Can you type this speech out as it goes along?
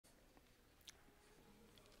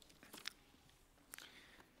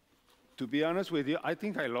To be honest with you, I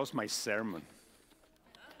think I lost my sermon.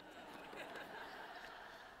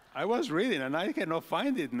 I was reading, and I cannot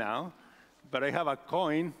find it now, but I have a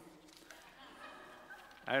coin.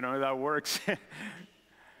 I don't know if that works.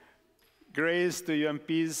 Grace to you and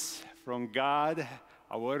peace from God,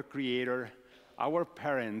 our Creator, our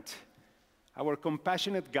Parent, our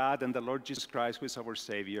compassionate God, and the Lord Jesus Christ, who is our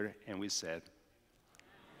Savior. And we said,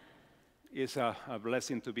 it's a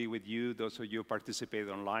blessing to be with you, those of you who participated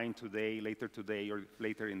online today, or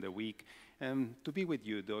later in the week, and to be with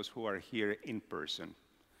you, those who are here in person.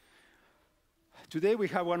 Today we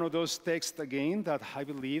have one of those texts again that I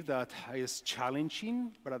believe that is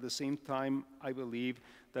challenging, but at the same time I believe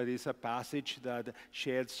that it's a passage that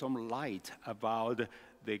sheds some light about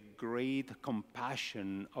the great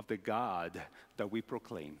compassion of the God that we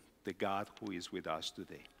proclaim, the God who is with us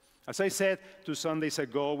today. As I said 2 Sundays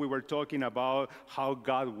ago, we were talking about how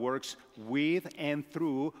God works with and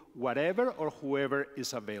through whatever or whoever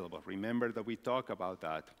is available. Remember that we talk about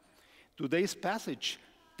that. Today's passage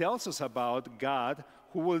tells us about God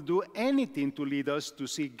who will do anything to lead us to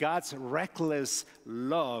see God's reckless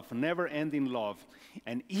love, never-ending love.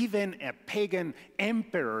 And even a pagan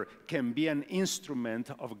emperor can be an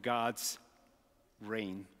instrument of God's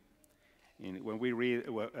reign. And when we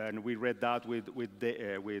read that with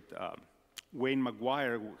Wayne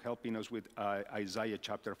McGuire helping us with Isaiah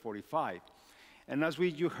chapter 45. And as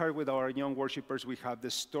you heard with our young worshipers, we have the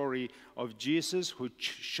story of Jesus who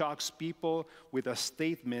shocks people with a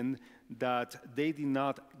statement that they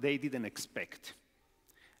didn't expect.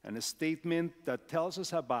 And a statement that tells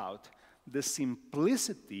us about the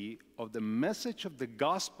simplicity of the message of the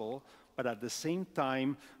gospel, but at the same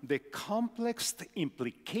time, the complex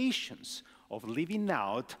implications of living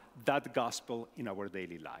out that gospel in our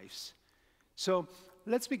daily lives. So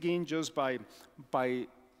let's begin just by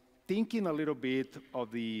thinking a little bit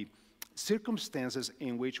of the circumstances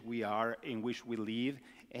in which we are, in which we live,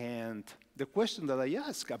 and the question that I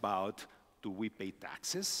ask about, do we pay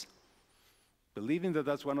taxes? Believing that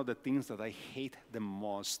that's one of the things that I hate the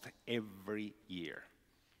most every year.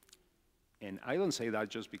 And I don't say that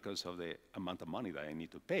just because of the amount of money that I need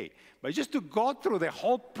to pay, but just to go through the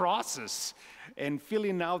whole process and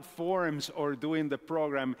filling out forms or doing the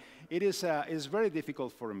program, it's very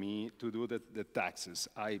difficult for me to do the taxes.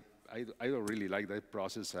 I don't really like that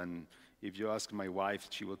process, and if you ask my wife,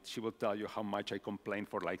 she will tell you how much I complained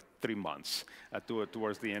for like 3 months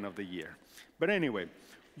towards the end of the year. But anyway,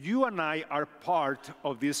 you and I are part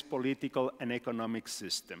of this political and economic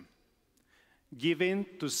system. Given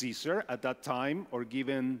to Caesar at that time or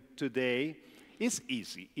given today is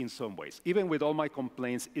easy in some ways. Even with all my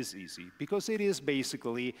complaints, it's easy because it is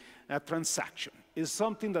basically a transaction. It's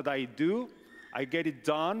something that I do, I get it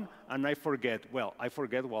done, and I forget. Well, I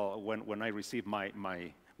forget when I receive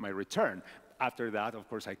my return. After that, of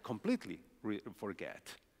course, I completely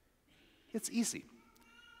forget. It's easy.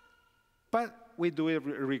 But we do it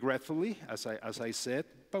regretfully, as I said,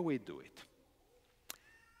 but we do it.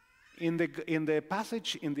 In the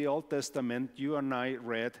passage in the Old Testament, you and I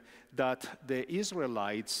read that the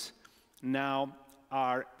Israelites now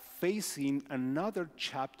are facing another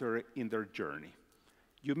chapter in their journey.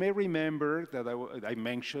 You may remember that I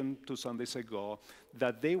mentioned 2 Sundays ago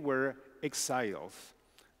that they were exiled.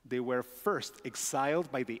 They were first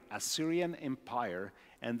exiled by the Assyrian Empire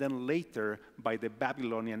and then later by the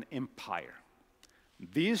Babylonian Empire.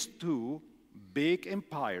 These two big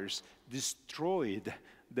empires destroyed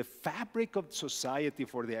the fabric of society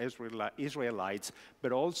for the Israelites,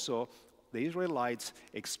 but also the Israelites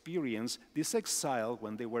experienced this exile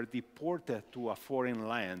when they were deported to a foreign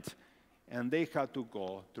land, and they had to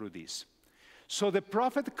go through this. So the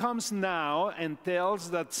prophet comes now and tells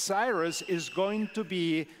that Cyrus is going to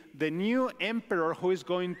be the new emperor who is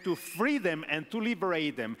going to free them and to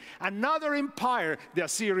liberate them. Another empire, the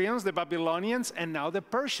Assyrians, the Babylonians, and now the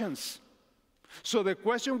Persians. So the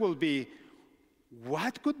question will be,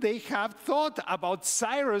 what could they have thought about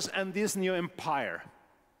Cyrus and this new empire?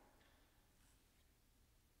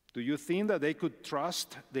 Do you think that they could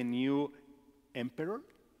trust the new emperor?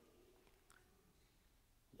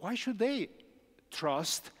 Why should they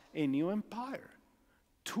trust a new empire?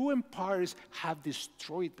 Two empires have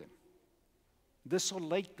destroyed them,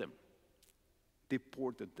 desolated them,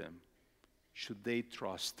 deported them. Should they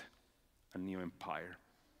trust a new empire?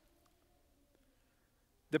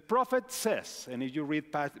 The prophet says, and if you read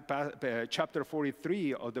chapter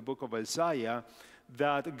 43 of the book of Isaiah,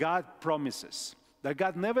 that God promises, that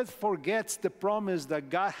God never forgets the promise that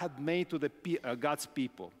God had made to God's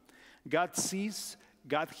people. God sees,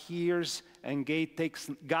 God hears, and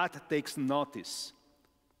God takes notice.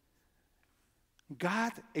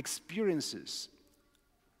 God experiences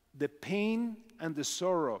the pain and the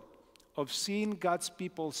sorrow of seeing God's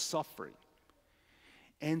people suffering.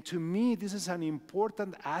 And to me, this is an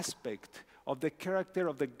important aspect of the character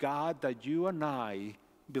of the God that you and I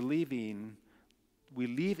believe in. We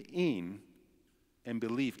live in and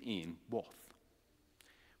believe in both.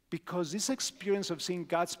 Because this experience of seeing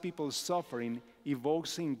God's people suffering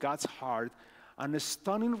evokes in God's heart an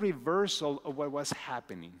stunning reversal of what was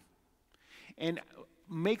happening, and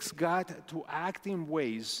makes God to act in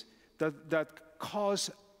ways that cause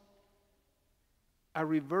a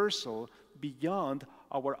reversal beyond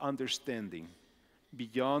our understanding,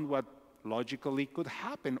 beyond what logically could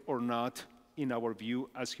happen or not in our view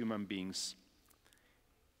as human beings.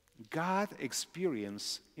 God's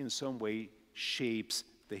experience in some way shapes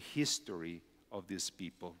the history of these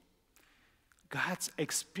people. God's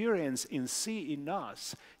experience in seeing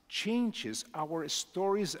us changes our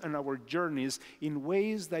stories and our journeys in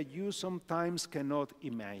ways that you sometimes cannot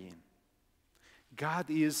imagine. God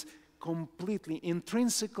is completely,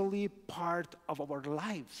 intrinsically part of our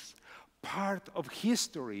lives, part of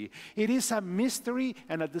history. It is a mystery,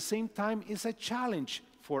 and at the same time, it's a challenge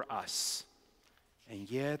for us. And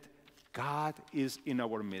yet, God is in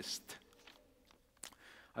our midst.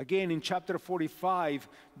 Again, in chapter 45,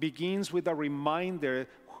 begins with a reminder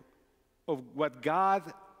of what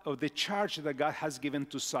God, of the charge that God has given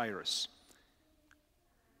to Cyrus.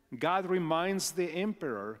 God reminds the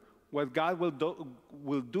emperor what God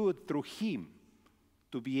will do through him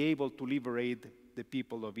to be able to liberate the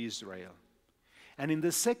people of Israel. And in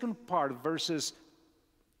the second part, verses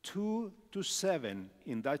 2 to 7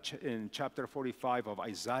 in chapter 45 of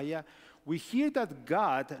Isaiah, we hear that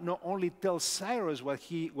God not only tells Cyrus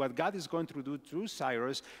what God is going to do through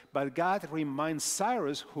Cyrus, but God reminds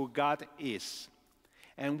Cyrus who God is.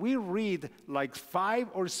 And we read like 5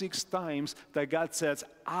 or 6 times that God says,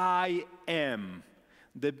 I am.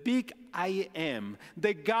 The big I am.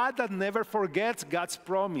 The God that never forgets God's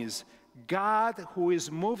promise. God who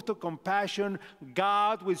is moved to compassion.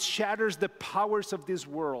 God which shatters the powers of this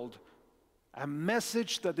world. A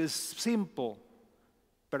message that is simple,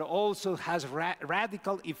 but also has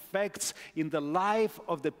radical effects in the life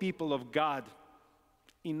of the people of God,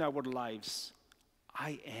 in our lives.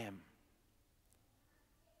 I am.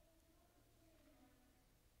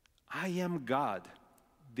 I am God,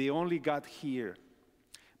 the only God here.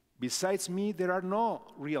 Besides me, there are no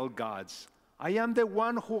real gods. I am the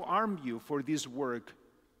one who armed you for this work,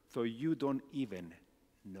 though you don't even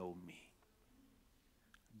know me.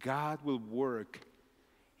 God will work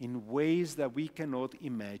in ways that we cannot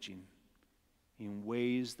imagine, in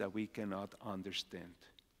ways that we cannot understand.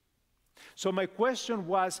 So my question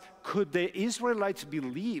was, could the Israelites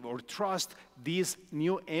believe or trust this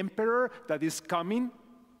new emperor that is coming?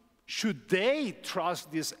 Should they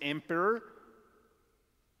trust this emperor?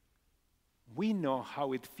 We know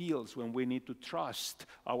how it feels when we need to trust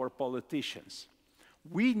our politicians.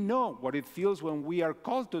 We know what it feels when we are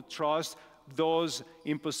called to trust those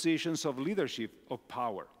in positions of leadership, of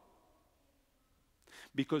power.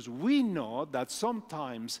 Because we know that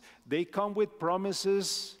sometimes they come with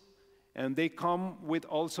promises and they come with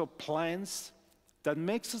also plans that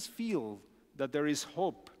makes us feel that there is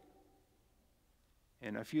hope.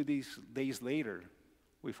 And a few days later,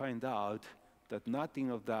 we find out that nothing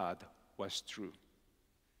of that was true,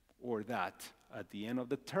 or that at the end of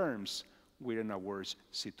the terms, we're in a worse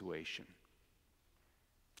situation.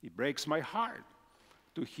 It breaks my heart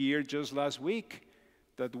to hear just last week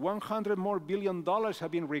that $100 billion more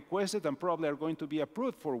have been requested and probably are going to be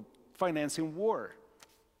approved for financing war.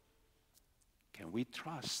 Can we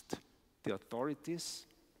trust the authorities?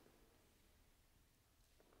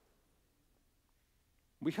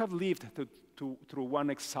 We have lived through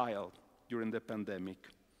one exile during the pandemic.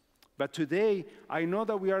 But today, I know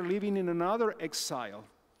that we are living in another exile.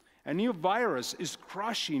 A new virus is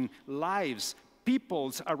crushing lives,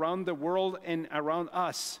 peoples around the world and around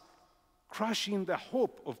us, crushing the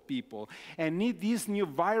hope of people. And this new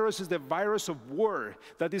virus is the virus of war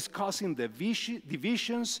that is causing the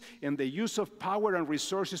divisions and the use of power and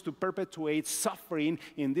resources to perpetuate suffering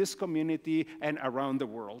in this community and around the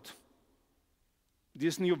world.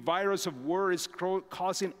 This new virus of war is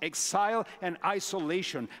causing exile and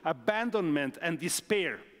isolation, abandonment and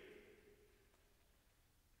despair.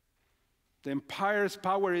 The empire's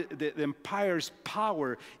power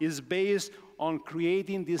is based on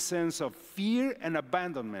creating this sense of fear and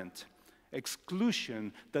abandonment,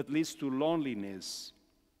 exclusion that leads to loneliness,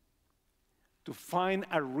 to find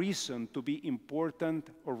a reason to be important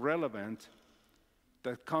or relevant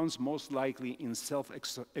that comes most likely in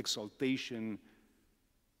self-exaltation,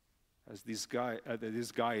 as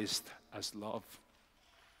disguised as love.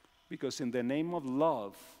 Because in the name of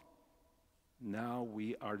love, now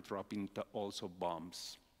we are dropping also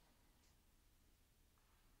bombs.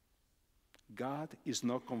 God is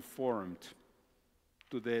not conformed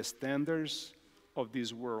to the standards of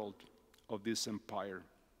this world, of this empire.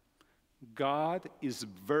 God is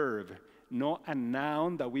verb, not a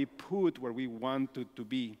noun that we put where we want it to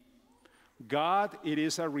be. God, it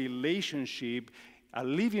is a relationship, a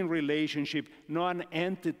living relationship, not an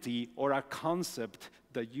entity or a concept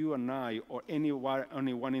that you and I or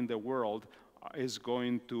anyone in the world is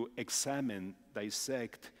going to examine,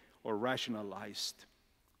 dissect, or rationalize.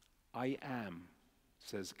 I am,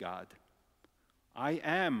 says God. I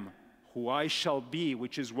am who I shall be,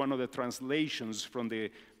 which is one of the translations from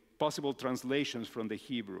the possible translations from the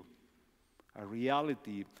Hebrew. A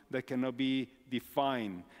reality that cannot be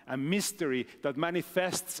defined, a mystery that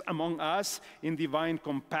manifests among us in divine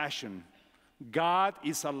compassion. God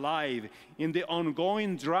is alive in the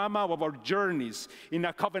ongoing drama of our journeys, in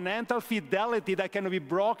a covenantal fidelity that cannot be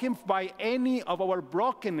broken by any of our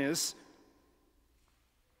brokenness.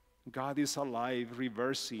 God is alive,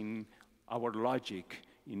 reversing our logic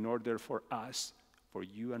in order for us, for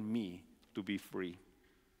you and me, to be free.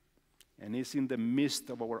 And it's in the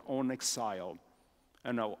midst of our own exile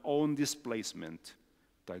and our own displacement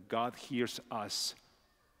that God hears us,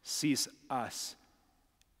 sees us,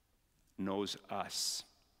 knows us,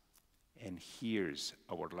 and hears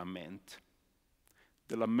our lament.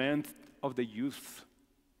 The lament of the youth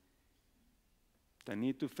that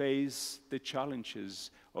need to face the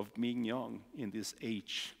challenges of being young in this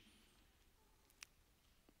age.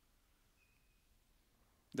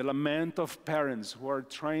 The lament of parents who are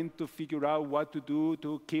trying to figure out what to do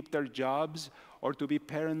to keep their jobs, or to be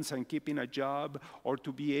parents and keeping a job, or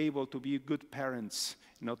to be able to be good parents,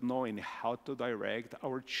 not knowing how to direct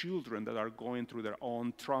our children that are going through their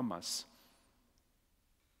own traumas.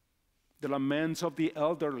 The laments of the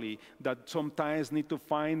elderly that sometimes need to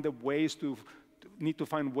find ways to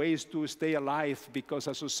stay alive because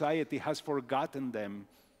a society has forgotten them.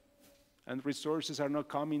 And resources are not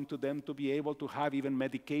coming to them to be able to have even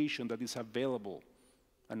medication that is available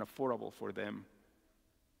and affordable for them.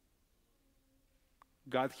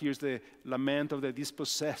 God hears the lament of the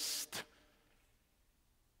dispossessed,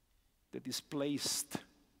 the displaced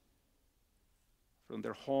from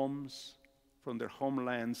their homes, from their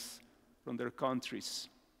homelands, from their countries.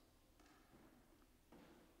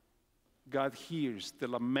 God hears the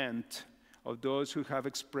lament of those who have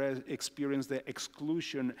experienced the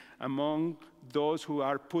exclusion among those who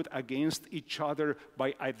are put against each other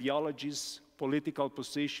by ideologies, political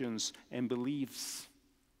positions, and beliefs,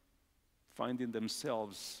 finding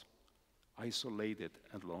themselves isolated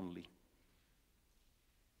and lonely.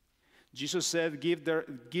 Jesus said,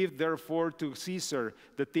 give therefore to Caesar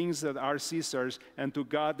the things that are Caesar's, and to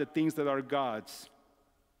God the things that are God's.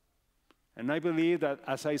 And I believe that,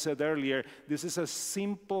 as I said earlier, this is a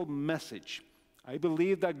simple message. I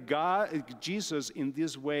believe that Jesus in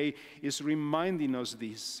this way is reminding us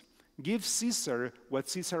this. Give Caesar what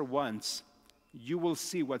Caesar wants. You will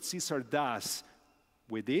see what Caesar does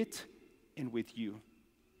with it and with you.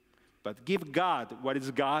 But give God what is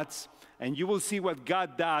God's, and you will see what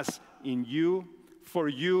God does in you, for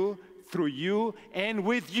you, through you, and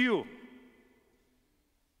with you.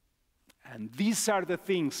 And these are the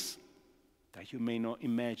things that you may not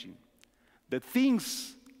imagine. The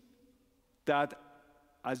things that,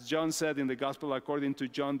 as John said in the Gospel according to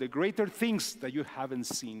John, the greater things that you haven't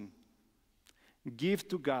seen. Give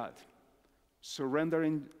to God,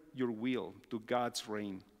 surrendering your will to God's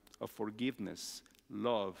reign of forgiveness,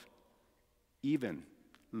 love, even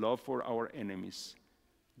love for our enemies,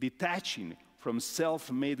 detaching from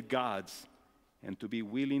self-made gods, and to be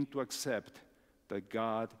willing to accept that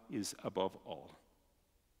God is above all.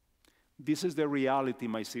 This is the reality,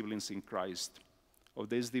 my siblings in Christ, of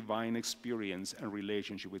this divine experience and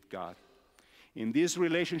relationship with God. In this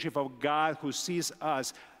relationship of God who sees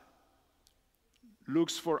us,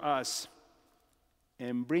 looks for us,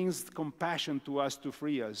 and brings compassion to us to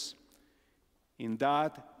free us, in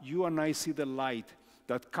that you and I see the light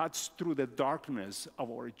that cuts through the darkness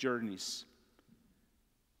of our journeys,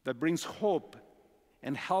 that brings hope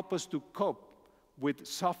and help us to cope with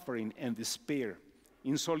suffering and despair,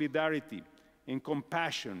 in solidarity, in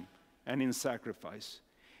compassion, and in sacrifice.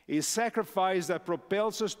 A sacrifice that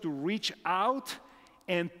propels us to reach out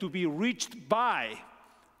and to be reached by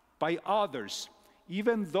others,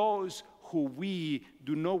 even those who we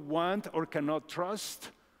do not want or cannot trust,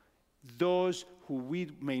 those who we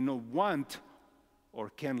may not want or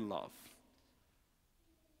can love.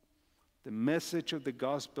 The message of the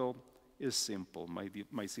gospel is simple,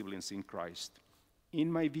 my siblings in Christ.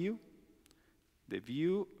 In my view,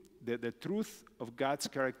 the truth of God's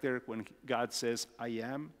character when God says, I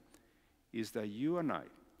am, is that you and I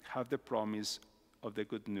have the promise of the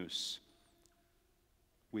good news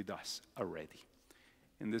with us already.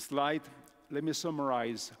 In this slide, let me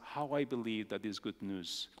summarize how I believe that this good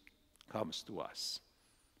news comes to us.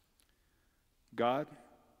 God,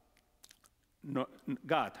 not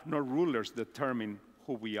rulers, determine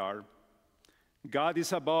who we are. God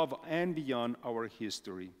is above and beyond our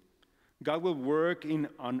history. God will work in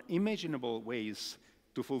unimaginable ways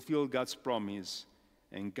to fulfill God's promise,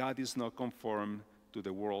 and God is not conformed to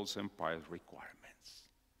the world's and pious requirements.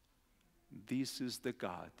 This is the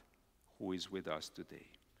God who is with us today.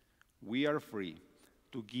 We are free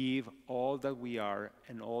to give all that we are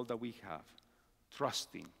and all that we have,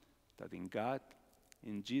 trusting that in God,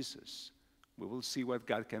 in Jesus, we will see what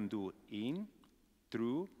God can do in,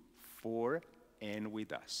 through, for, and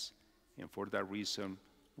with us. And for that reason,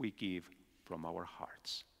 we give from our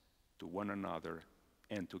hearts to one another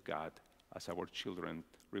and to God, as our children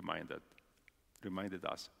reminded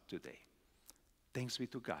us today. Thanks be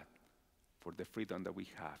to God for the freedom that we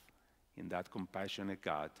have in that compassionate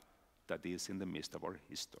God that is in the midst of our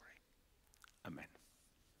history. Amen.